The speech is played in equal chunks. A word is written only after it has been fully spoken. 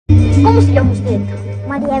¿Cómo se llama usted?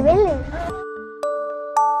 María Belén.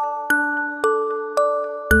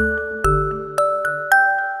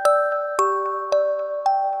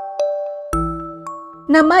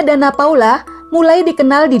 Nama Danna Paola mulai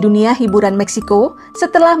dikenal di dunia hiburan Meksiko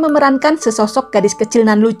setelah memerankan sesosok gadis kecil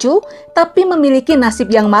nan lucu tapi memiliki nasib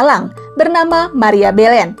yang malang bernama María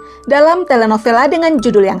Belén dalam telenovela dengan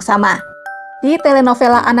judul yang sama. Di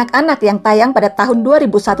telenovela anak-anak yang tayang pada tahun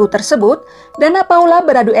 2001 tersebut, Danna Paola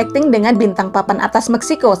beradu akting dengan bintang papan atas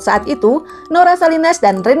Meksiko saat itu, Nora Salinas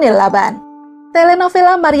dan Rene Laban.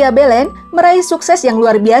 Telenovela María Belén meraih sukses yang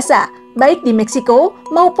luar biasa, baik di Meksiko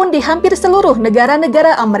maupun di hampir seluruh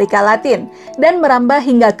negara-negara Amerika Latin, dan merambah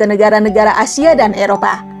hingga ke negara-negara Asia dan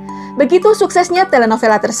Eropa. Begitu suksesnya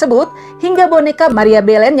telenovela tersebut, hingga boneka María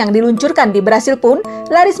Belén yang diluncurkan di Brasil pun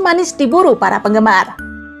laris manis diburu para penggemar.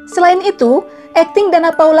 Selain itu, akting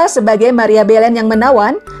Danna Paola sebagai María Belén yang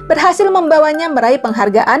menawan berhasil membawanya meraih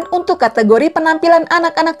penghargaan untuk kategori penampilan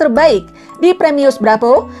anak-anak terbaik di Premios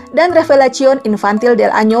Bravo dan Revelación Infantil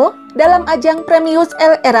del Año dalam ajang Premios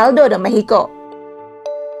El Heraldo de México.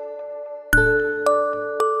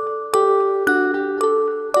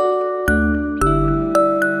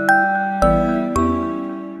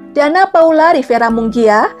 Danna Paola Rivera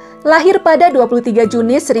Munguia lahir pada 23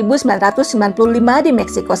 Juni 1995 di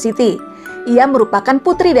Mexico City. Ia merupakan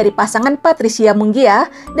putri dari pasangan Patricia Munguia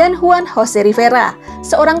dan Juan José Rivera,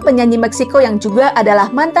 seorang penyanyi Meksiko yang juga adalah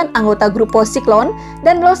mantan anggota grupo Ciclón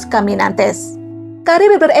dan Los Caminantes.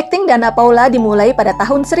 Karir berakting Danna Paola dimulai pada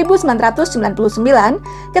tahun 1999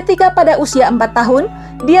 ketika pada usia 4 tahun,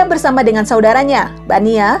 dia bersama dengan saudaranya,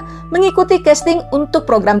 Bania, mengikuti casting untuk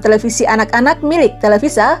program televisi anak-anak milik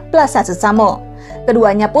Televisa Plaza Sésamo.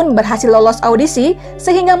 Keduanya pun berhasil lolos audisi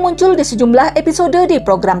sehingga muncul di sejumlah episode di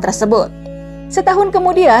program tersebut. Setahun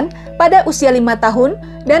kemudian, pada usia 5 tahun,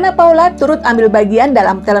 Danna Paola turut ambil bagian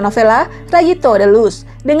dalam telenovela Rayito de Luz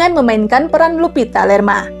dengan memainkan peran Lupita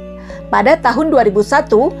Lerma. Pada tahun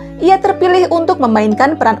 2001, ia terpilih untuk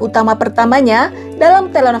memainkan peran utama pertamanya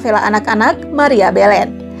dalam telenovela anak-anak María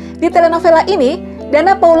Belén. Di telenovela ini,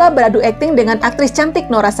 Danna Paola beradu akting dengan aktris cantik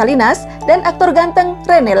Nora Salinas dan aktor ganteng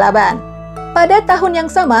Rene Laban. Pada tahun yang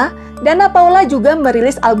sama, Danna Paola juga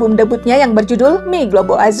merilis album debutnya yang berjudul Mi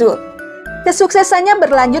Globo Azul. Kesuksesannya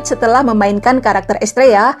berlanjut setelah memainkan karakter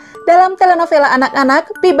Estrella dalam telenovela anak-anak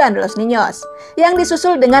Vivan los Niños, yang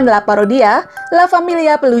disusul dengan La Parodia, La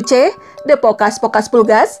Familia Peluche, De Pocas Pocas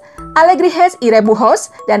Pulgas, Alegrijes y Rebujos,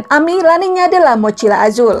 dan Ami la Niña de la Mochila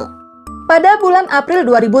Azul. Pada bulan April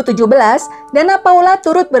 2017, Danna Paola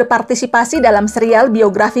turut berpartisipasi dalam serial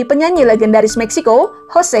biografi penyanyi legendaris Meksiko,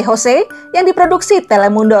 José José, yang diproduksi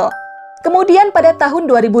Telemundo. Kemudian pada tahun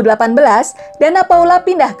 2018, Danna Paola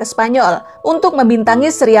pindah ke Spanyol untuk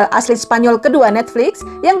membintangi serial asli Spanyol kedua Netflix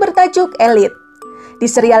yang bertajuk Elite. Di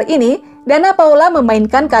serial ini, Danna Paola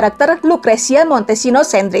memainkan karakter Lucrecia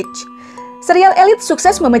Montesinos Sendrich. Serial Elite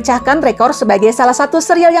sukses memecahkan rekor sebagai salah satu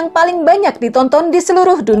serial yang paling banyak ditonton di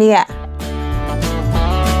seluruh dunia.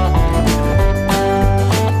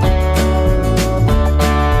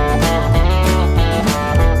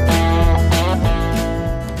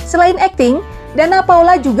 Selain akting, Danna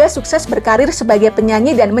Paola juga sukses berkarir sebagai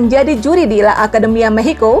penyanyi dan menjadi juri di La Academia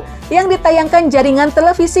Mexico yang ditayangkan jaringan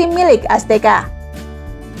televisi milik Azteca.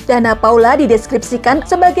 Danna Paola dideskripsikan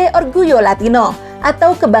sebagai orgullo latino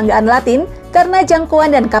atau kebanggaan Latin karena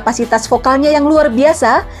jangkauan dan kapasitas vokalnya yang luar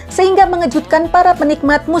biasa sehingga mengejutkan para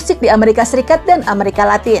penikmat musik di Amerika Serikat dan Amerika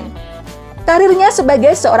Latin. Karirnya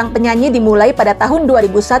sebagai seorang penyanyi dimulai pada tahun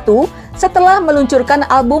 2001 setelah meluncurkan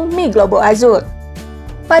album Mi Globo Azul.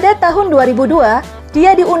 Pada tahun 2002,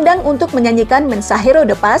 dia diundang untuk menyanyikan Mensajero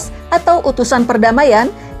de Paz atau utusan perdamaian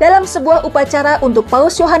dalam sebuah upacara untuk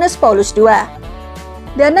Paus Yohanes Paulus II.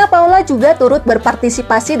 Danna Paola juga turut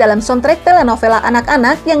berpartisipasi dalam soundtrack telenovela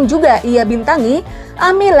anak-anak yang juga ia bintangi,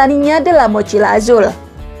 Ami la Niña de la Mochila Azul.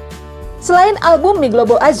 Selain album Mi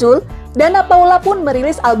Globo Azul, Danna Paola pun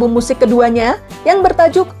merilis album musik keduanya yang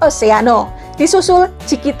bertajuk Oceano, disusul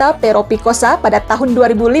Chiquita Pero Picosa pada tahun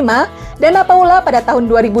 2005, Danna Paola pada tahun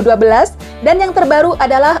 2012, dan yang terbaru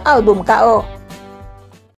adalah album K.O.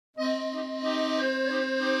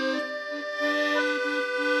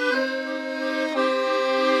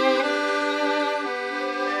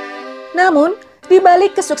 Namun, di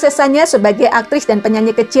balik kesuksesannya sebagai aktris dan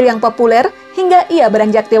penyanyi kecil yang populer hingga ia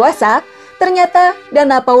beranjak dewasa, ternyata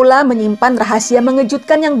Danna Paola menyimpan rahasia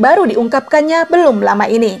mengejutkan yang baru diungkapkannya belum lama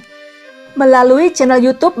ini. Melalui channel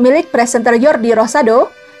YouTube milik presenter Jordi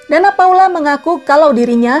Rosado, Danna Paola mengaku kalau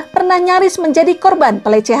dirinya pernah nyaris menjadi korban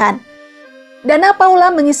pelecehan. Danna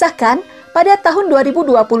Paola mengisahkan pada tahun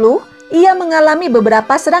 2020, ia mengalami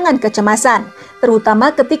beberapa serangan kecemasan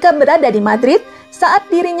terutama ketika berada di Madrid saat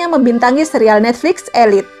dirinya membintangi serial Netflix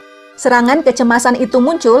Elite. Serangan kecemasan itu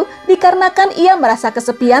muncul dikarenakan ia merasa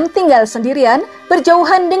kesepian tinggal sendirian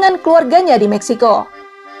berjauhan dengan keluarganya di Meksiko.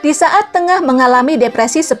 Di saat tengah mengalami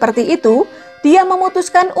depresi seperti itu, dia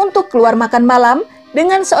memutuskan untuk keluar makan malam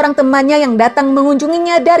dengan seorang temannya yang datang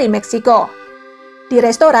mengunjunginya dari Meksiko. Di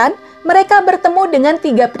restoran, mereka bertemu dengan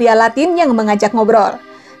 3 pria Latin yang mengajak ngobrol.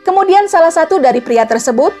 Kemudian salah satu dari pria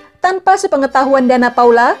tersebut, tanpa sepengetahuan Danna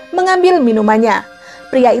Paola, mengambil minumannya.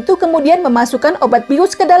 Pria itu kemudian memasukkan obat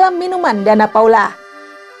bius ke dalam minuman Danna Paola.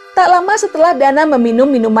 Tak lama setelah Danna meminum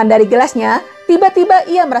minuman dari gelasnya, tiba-tiba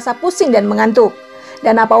ia merasa pusing dan mengantuk.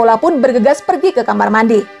 Danna Paola pun bergegas pergi ke kamar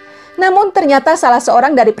mandi. Namun ternyata salah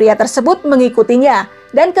seorang dari pria tersebut mengikutinya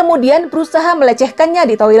dan kemudian berusaha melecehkannya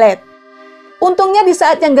di toilet. Untungnya di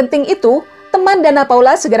saat yang genting itu, teman Danna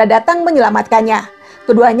Paola segera datang menyelamatkannya.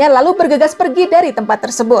 Keduanya lalu bergegas pergi dari tempat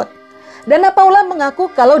tersebut. Danna Paola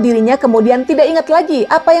mengaku kalau dirinya kemudian tidak ingat lagi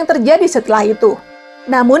apa yang terjadi setelah itu.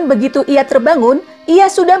 Namun begitu ia terbangun, ia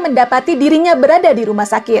sudah mendapati dirinya berada di rumah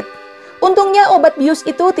sakit. Untungnya obat bius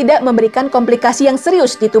itu tidak memberikan komplikasi yang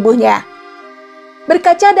serius di tubuhnya.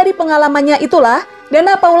 Berkaca dari pengalamannya itulah,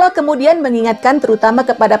 Danna Paola kemudian mengingatkan terutama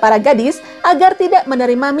kepada para gadis agar tidak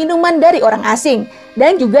menerima minuman dari orang asing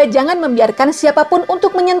dan juga jangan membiarkan siapapun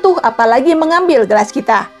untuk menyentuh apalagi mengambil gelas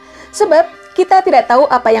kita. Sebab kita tidak tahu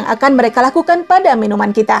apa yang akan mereka lakukan pada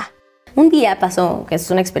minuman kita. Un día pasó, que es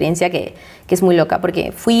una experiencia que es muy loca,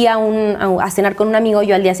 porque fui a cenar con un amigo,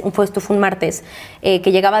 yo al día, esto fue un martes,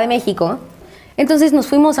 que llegaba de México. Entonces nos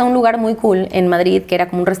fuimos a un lugar muy cool en Madrid, que era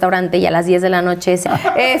como un restaurante, y a las 10 de la noche,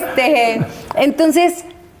 entonces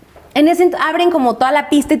abren como toda la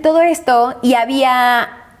pista y todo esto, y había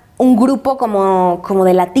un grupo como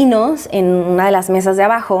de latinos en una de las mesas de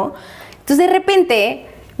abajo. Entonces de repente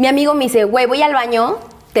mi amigo me dice, güey, voy al baño,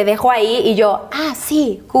 te dejo ahí, y yo, ah,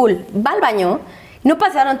 sí, cool, va al baño. No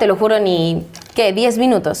pasaron, te lo juro, ni, ¿qué? 10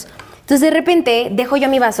 minutos. Entonces de repente dejo yo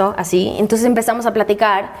mi vaso, así, entonces empezamos a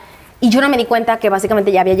platicar, y yo no me di cuenta que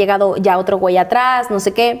básicamente ya había llegado ya otro güey atrás, no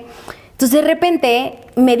sé qué. Entonces de repente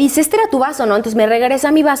me dice, este era tu vaso, ¿no? Entonces me regresa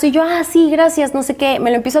mi vaso y yo, ah, sí, gracias, no sé qué. Me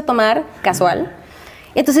lo empiezo a tomar, casual.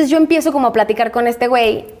 Entonces yo empiezo como a platicar con este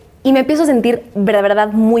güey y me empiezo a sentir de verdad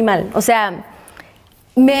muy mal. O sea,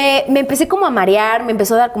 me empecé como a marear, me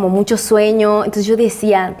empezó a dar como mucho sueño. Entonces yo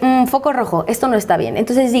decía, foco rojo, esto no está bien.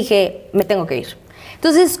 Entonces dije, me tengo que ir.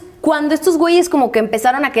 Entonces, cuando estos güeyes como que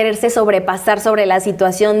empezaron a quererse sobrepasar sobre la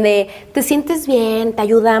situación de ¿te sientes bien? ¿Te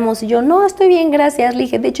ayudamos? Y yo, no, estoy bien, gracias. Le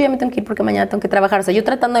dije, de hecho ya me tengo que ir porque mañana tengo que trabajar. O sea, yo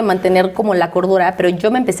tratando de mantener como la cordura, pero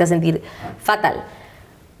yo me empecé a sentir fatal.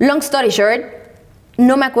 Long story short,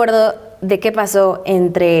 no me acuerdo de qué pasó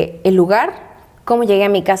entre el lugar, cómo llegué a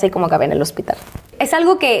mi casa y cómo acabé en el hospital. Es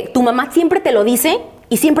algo que tu mamá siempre te lo dice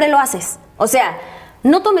y siempre lo haces. O sea,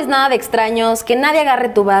 no tomes nada de extraños, que nadie agarre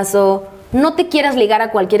tu vaso. No te quieras ligar a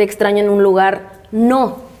cualquier extraño en un lugar.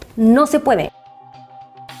 No se puede.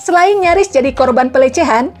 Selain nyaris jadi korban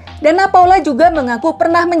pelecehan, Danna Paola juga mengaku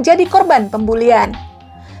pernah menjadi korban pembulian.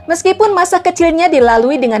 Meskipun masa kecilnya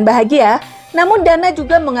dilalui dengan bahagia, namun Danna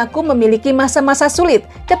juga mengaku memiliki masa-masa sulit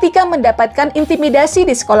ketika mendapatkan intimidasi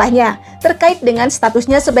di sekolahnya terkait dengan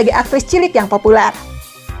statusnya sebagai aktris cilik yang populer.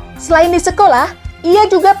 Selain di sekolah, ia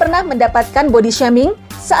juga pernah mendapatkan body shaming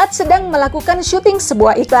saat sedang melakukan syuting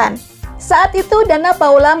sebuah iklan. Saat itu, Danna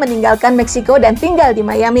Paola meninggalkan Meksiko dan tinggal di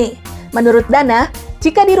Miami. Menurut Danna,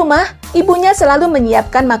 jika di rumah, ibunya selalu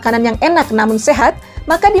menyiapkan makanan yang enak namun sehat,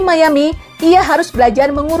 maka di Miami, ia harus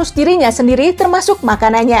belajar mengurus dirinya sendiri termasuk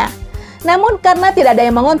makanannya. Namun karena tidak ada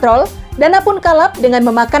yang mengontrol, Danna pun kalap dengan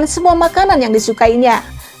memakan semua makanan yang disukainya.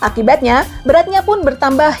 Akibatnya, beratnya pun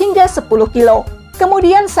bertambah hingga 10 kilo.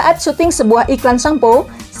 Kemudian saat syuting sebuah iklan sampo,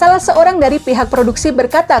 salah seorang dari pihak produksi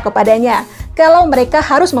berkata kepadanya, kalau mereka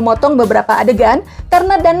harus memotong beberapa adegan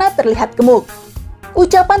karena Danna terlihat gemuk.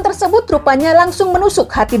 Ucapan tersebut rupanya langsung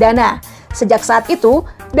menusuk hati Danna. Sejak saat itu,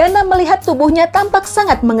 Danna melihat tubuhnya tampak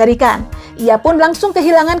sangat mengerikan. Ia pun langsung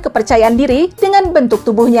kehilangan kepercayaan diri dengan bentuk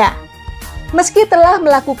tubuhnya. Meski telah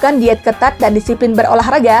melakukan diet ketat dan disiplin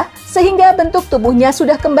berolahraga, sehingga bentuk tubuhnya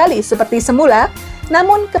sudah kembali seperti semula,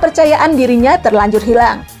 namun kepercayaan dirinya terlanjur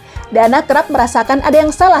hilang. Danna kerap merasakan ada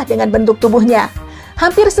yang salah dengan bentuk tubuhnya.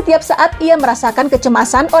 Hampir setiap saat ia merasakan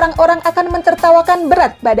kecemasan orang-orang akan mentertawakan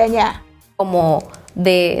berat badannya. Como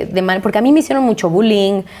porque a mí me hicieron mucho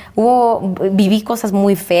bullying, viví cosas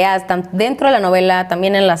muy feas, tanto dentro de la novela,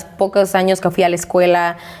 también en los pocos años que fui a la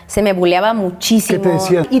escuela, se me bulleaba muchísimo. ¿Qué te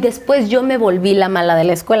decían? Y después yo me volví la mala de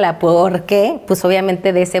la escuela, ¿por qué? Pues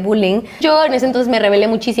obviamente de ese bullying. Yo en ese entonces me rebelé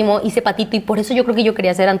muchísimo, hice patito y por eso yo creo que yo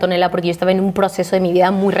quería ser Antonella, porque yo estaba en un proceso de mi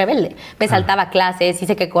vida muy rebelde. Me saltaba clases,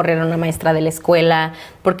 hice que corriera una maestra de la escuela,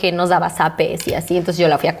 porque nos daba zapes y así, entonces yo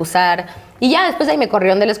la fui a acusar. Y ya después de ahí me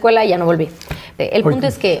corrieron de la escuela y ya no volví. El punto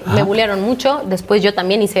es que me bullearon mucho, después yo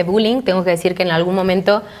también hice bullying, tengo que decir que en algún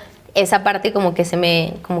momento esa parte como que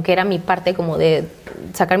era mi parte como de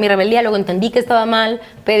sacar mi rebeldía, luego entendí que estaba mal,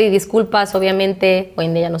 pedí disculpas, obviamente, hoy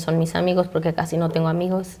en día ya no son mis amigos porque casi no tengo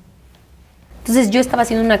amigos. Entonces yo estaba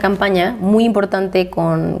haciendo una campaña muy importante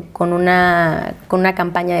con una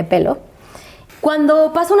campaña de pelo.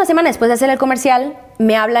 Cuando pasa una semana después de hacer el comercial,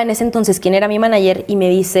 me habla en ese entonces quien era mi manager y me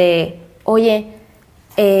dice, oye,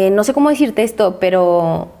 no sé cómo decirte esto,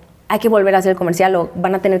 pero hay que volver a hacer el comercial o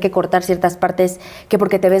van a tener que cortar ciertas partes que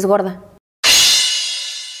porque te ves gorda.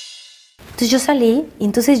 Entonces yo salí y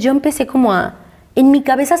entonces yo empecé como en mi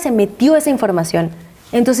cabeza se metió esa información.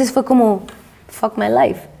 Entonces fue como, fuck my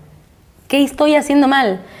life. ¿Qué estoy haciendo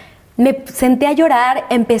mal? Me senté a llorar,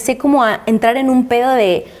 empecé como a entrar en un pedo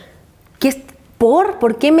de,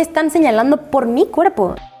 ¿por qué me están señalando por mi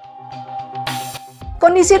cuerpo?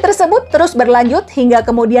 Kondisi tersebut terus berlanjut hingga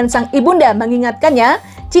kemudian sang ibunda mengingatkannya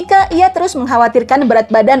jika ia terus mengkhawatirkan berat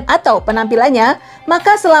badan atau penampilannya,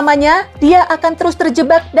 maka selamanya dia akan terus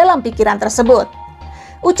terjebak dalam pikiran tersebut.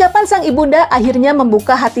 Ucapan sang ibunda akhirnya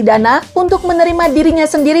membuka hati Danna untuk menerima dirinya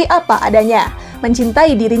sendiri apa adanya,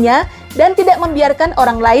 mencintai dirinya, dan tidak membiarkan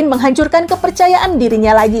orang lain menghancurkan kepercayaan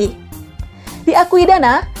dirinya lagi. Diakui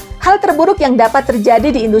Danna, hal terburuk yang dapat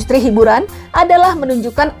terjadi di industri hiburan adalah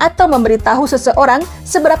menunjukkan atau memberitahu seseorang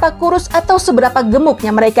seberapa kurus atau seberapa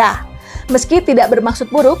gemuknya mereka. Meski tidak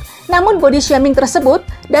bermaksud buruk, namun body shaming tersebut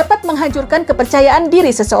dapat menghancurkan kepercayaan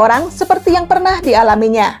diri seseorang seperti yang pernah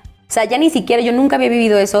dialaminya. O sea, ya ni siquiera, yo nunca había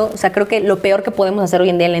vivido eso. O sea, creo que lo peor que podemos hacer hoy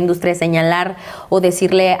en día en la industria es señalar o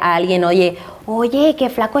decirle a alguien, oye, qué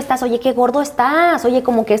flaco estás, oye, qué gordo estás, oye,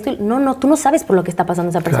 como que esto... No, tú no sabes por lo que está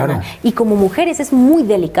pasando esa persona. Claro. Y como mujeres es muy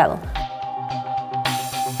delicado.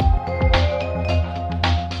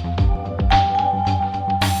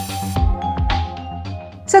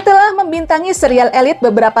 Setelah membintangi serial elit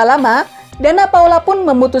beberapa lama, Danna Paola pun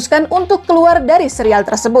memutuskan untuk keluar dari serial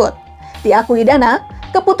tersebut. Diakui Danna,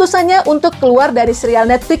 keputusannya untuk keluar dari serial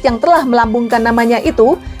Netflix yang telah melambungkan namanya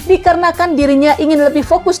itu dikarenakan dirinya ingin lebih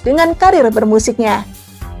fokus dengan karir bermusiknya.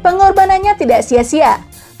 Pengorbanannya tidak sia-sia.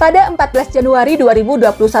 Pada 14 Januari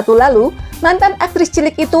 2021 lalu, mantan aktris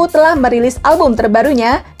cilik itu telah merilis album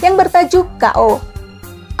terbarunya yang bertajuk K.O.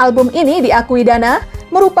 Album ini diakui Danna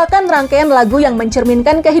merupakan rangkaian lagu yang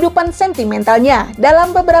mencerminkan kehidupan sentimentalnya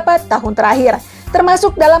dalam beberapa tahun terakhir,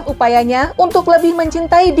 termasuk dalam upayanya untuk lebih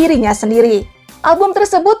mencintai dirinya sendiri. Album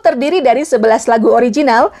tersebut terdiri dari 11 lagu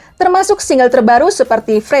original, termasuk single terbaru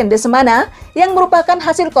seperti Friend de Semana, yang merupakan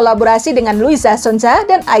hasil kolaborasi dengan Luisa Sonza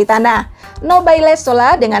dan Aitana, No Baile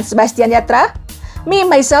Sola dengan Sebastian Yatra, Me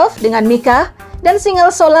Myself dengan Mika, dan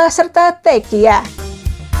single Sola serta Tekia.